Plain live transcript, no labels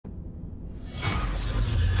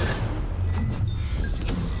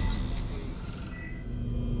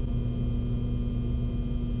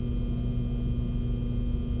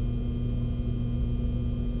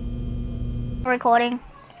recording.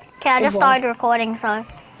 Okay, I just started recording, so.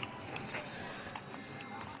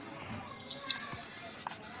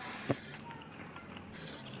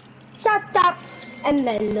 Shut up! And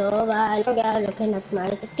then looking at my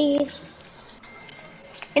teeth.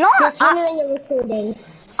 You know what? Tell me when you're recording.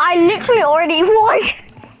 I literally already watched.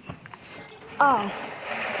 Oh.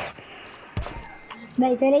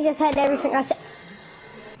 Wait, so they just heard everything I said?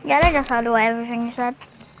 Yeah, they just heard everything you said.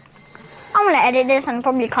 I'm gonna edit this and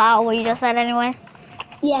probably cut out what you just said anyway.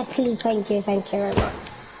 Yeah, please, thank you very much.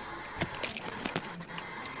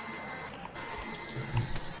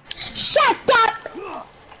 Shut up!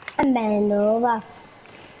 And then over.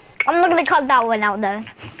 I'm not gonna cut that one out though.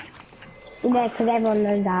 Yeah, because everyone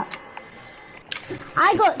knows that.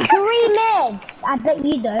 I got 3 meds. I bet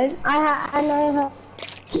you don't. I know her.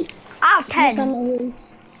 I have 10.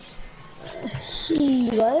 Here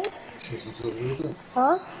you go.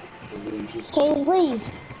 Huh? Change please.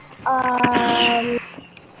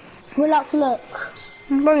 Look.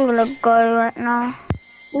 I'm probably gonna go right now.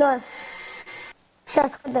 No.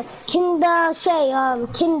 Kinder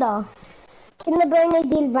Kinder. Kinder börjar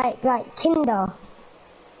till right, Kinder.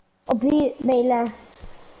 Och bila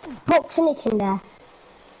boxen är Kinder.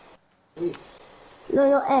 Eggs? No,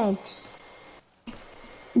 not eggs.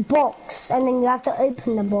 Box, and then you have to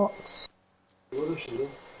open the box.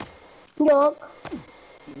 Look.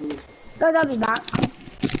 Go, I'll be back.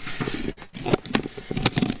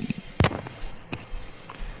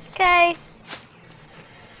 Okay.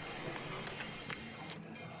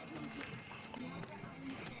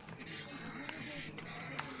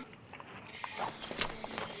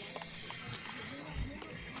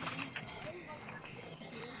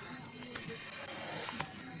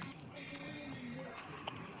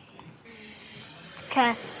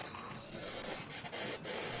 Okay.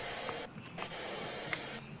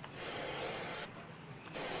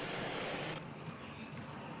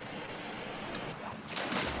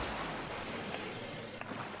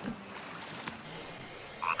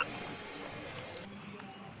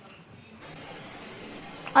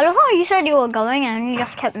 I love how you said you were going and you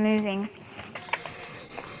just kept moving.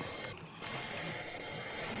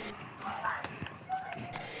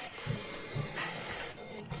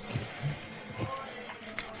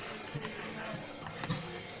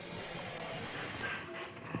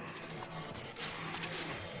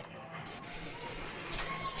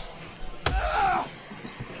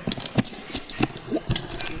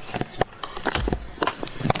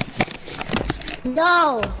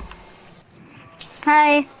 No!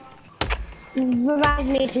 Hey. Revive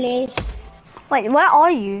me, please. Wait, where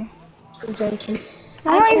are you? I'm joking.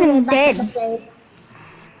 I'm not even dead.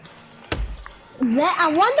 I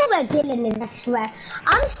wonder where Dylan is, I swear.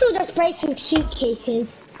 I'm still just breaking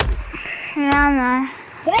suitcases. Yeah, I know.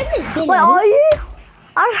 Where is Dylan? Where are you?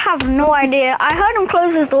 I have no idea. I heard him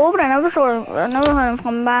close his door, but I never heard him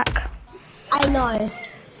come back. I know.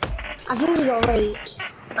 I think he got raped.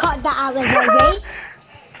 Cut that out of the way.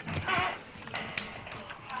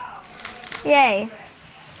 Yay.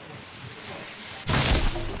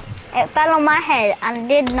 It fell on my head and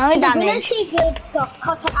did no damage. When I see weird stuff,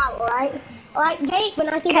 cut it out, alright? Alright, Jake, when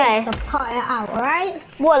I see weird stuff, cut it out, alright?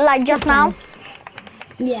 What, like just now?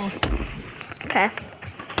 Yeah. Okay.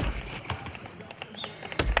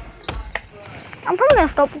 I'm probably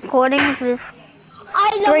gonna stop recording because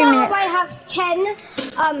I love how I have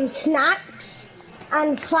 10 snacks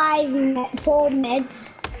and 4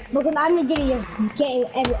 meds because I'm literally just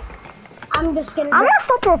getting I'm just gonna. I'm gonna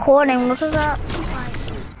stop recording because